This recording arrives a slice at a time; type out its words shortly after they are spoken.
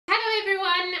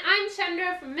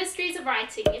Alexandra from Mysteries of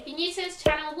Writing. If you're new to this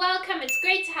channel, welcome, it's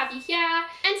great to have you here.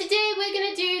 And today we're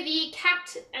going to do the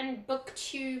cat and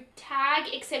booktube tag,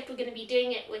 except we're going to be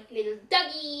doing it with little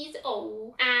doggies.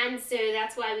 Oh, and so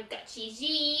that's why we've got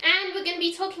Gigi. And we're going to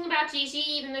be talking about Gigi,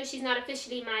 even though she's not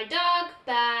officially my dog.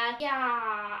 But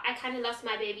yeah, I kind of lost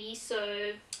my baby,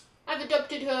 so I've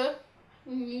adopted her.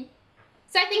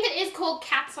 So I think it is called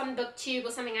Cats on Booktube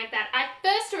or something like that. I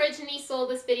first originally saw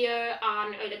this video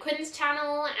on Ola Quinn's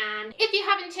channel, and if you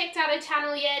haven't checked out her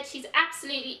channel yet, she's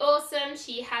absolutely awesome.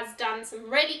 She has done some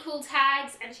really cool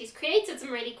tags, and she's created some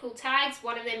really cool tags,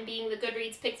 one of them being the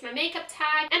Goodreads Picks My Makeup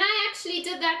tag. And I actually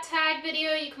did that tag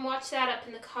video. You can watch that up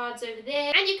in the cards over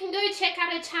there. And you can go check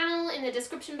out her channel in the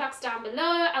description box down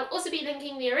below. I'll also be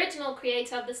linking the original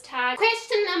creator of this tag.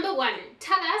 Question number 1.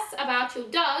 Tell us about your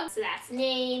dog. So that's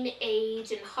name, age,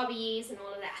 and hobbies and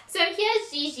all of that. So here's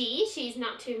Gigi. She's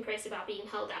not too impressed about being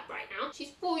held up right now.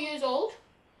 She's 4 years old.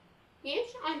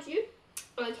 Yes, aren't you?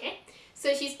 Okay.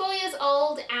 So she's 4 years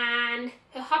old and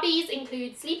her hobbies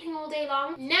include sleeping all day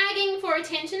long, nagging for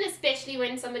attention, especially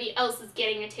when somebody else is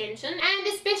getting attention, and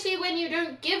especially when you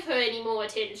don't give her any more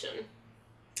attention.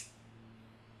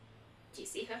 Do you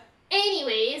see her?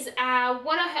 Anyways,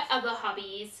 what are her other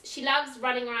hobbies? She loves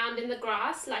running around in the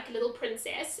grass like a little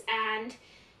princess, and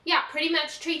yeah, pretty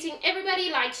much treating everybody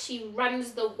like she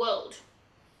runs the world.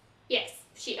 Yes,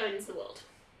 she owns the world.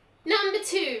 Number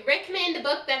 2, recommend a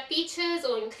book that features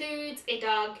or includes a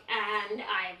dog, and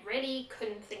I really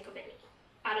couldn't think of any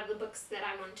out of the books that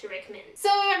I want to recommend. So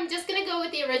I'm just going to go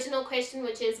with the original question,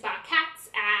 which is about cats,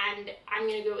 and I'm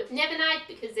going to go with Nevernight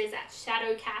because there's that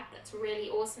shadow cat that's really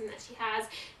awesome that she has.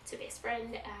 It's her best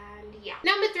friend, and yeah.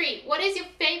 Number 3, what is your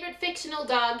favorite fictional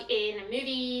dog in a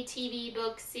movie, TV,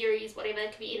 book, series, whatever?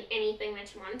 It could be in anything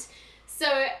that you want. So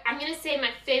I'm going to say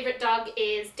my favorite dog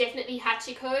is definitely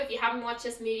Hachiko. If you haven't watched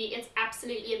this movie, it's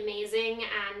absolutely amazing,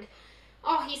 and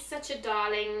oh, he's such a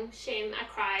darling. Shame I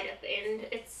cried at the end.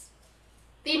 It's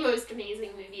the most amazing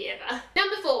movie ever.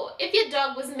 Number 4, if your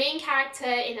dog was the main character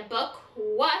in a book,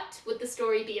 what would the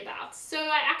story be about? So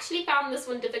I actually found this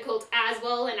one difficult as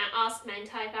well, and I asked my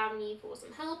entire family for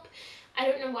some help. I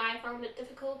don't know why I found it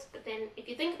difficult, but then if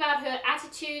you think about her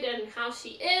attitude and how she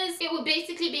is, it would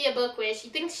basically be a book where she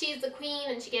thinks she's the queen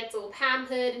and she gets all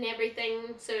pampered and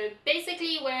everything. So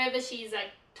basically wherever she's like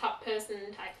top person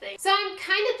type thing. So I'm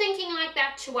kind of thinking like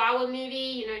that Chihuahua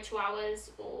movie, you know,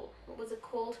 Chihuahuas, or what was it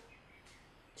called?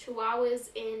 Chihuahuas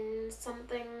in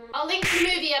something. I'll link the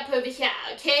movie up over here,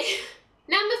 okay?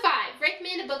 Number 5,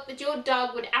 recommend a book that your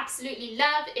dog would absolutely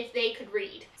love if they could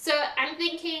read. So I'm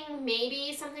thinking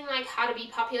maybe something like How to Be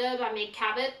Popular by Meg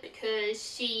Cabot, because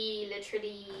she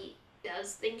literally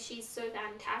does think she's so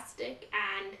fantastic,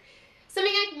 and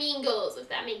something like Mean Girls, if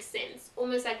that makes sense.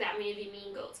 Almost like that movie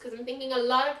Mean Girls, because I'm thinking a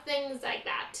lot of things like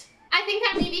that. I think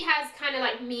that movie has kind of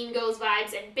like Mean Girls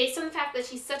vibes, and based on the fact that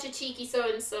she's such a cheeky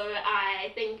so-and-so,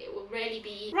 I think it would really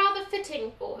be rather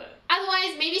fitting for her.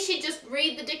 Otherwise, maybe she'd just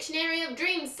read the Dictionary of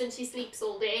Dreams since she sleeps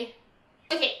all day.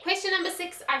 Okay, question number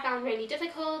 6 I found really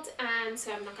difficult, and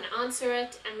so I'm not going to answer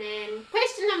it. And then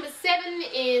question number 7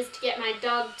 is to get my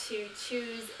dog to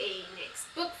choose a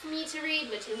next book for me to read,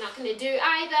 which I'm not going to do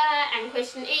either. And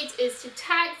question 8 is to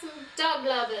tag some dog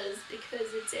lovers,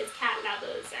 because it says cat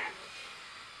lovers, and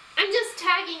I'm just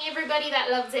tagging everybody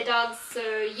that loves their dogs, so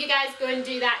you guys go and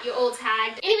do that, you're all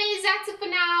tagged. Anyways, that's it for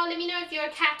now. Let me know if you're a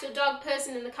cat or dog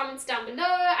person in the comments down below.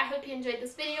 I hope you enjoyed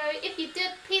this video. If you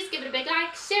did, please give it a big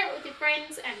like, share it with your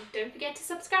friends, and don't forget to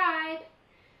subscribe.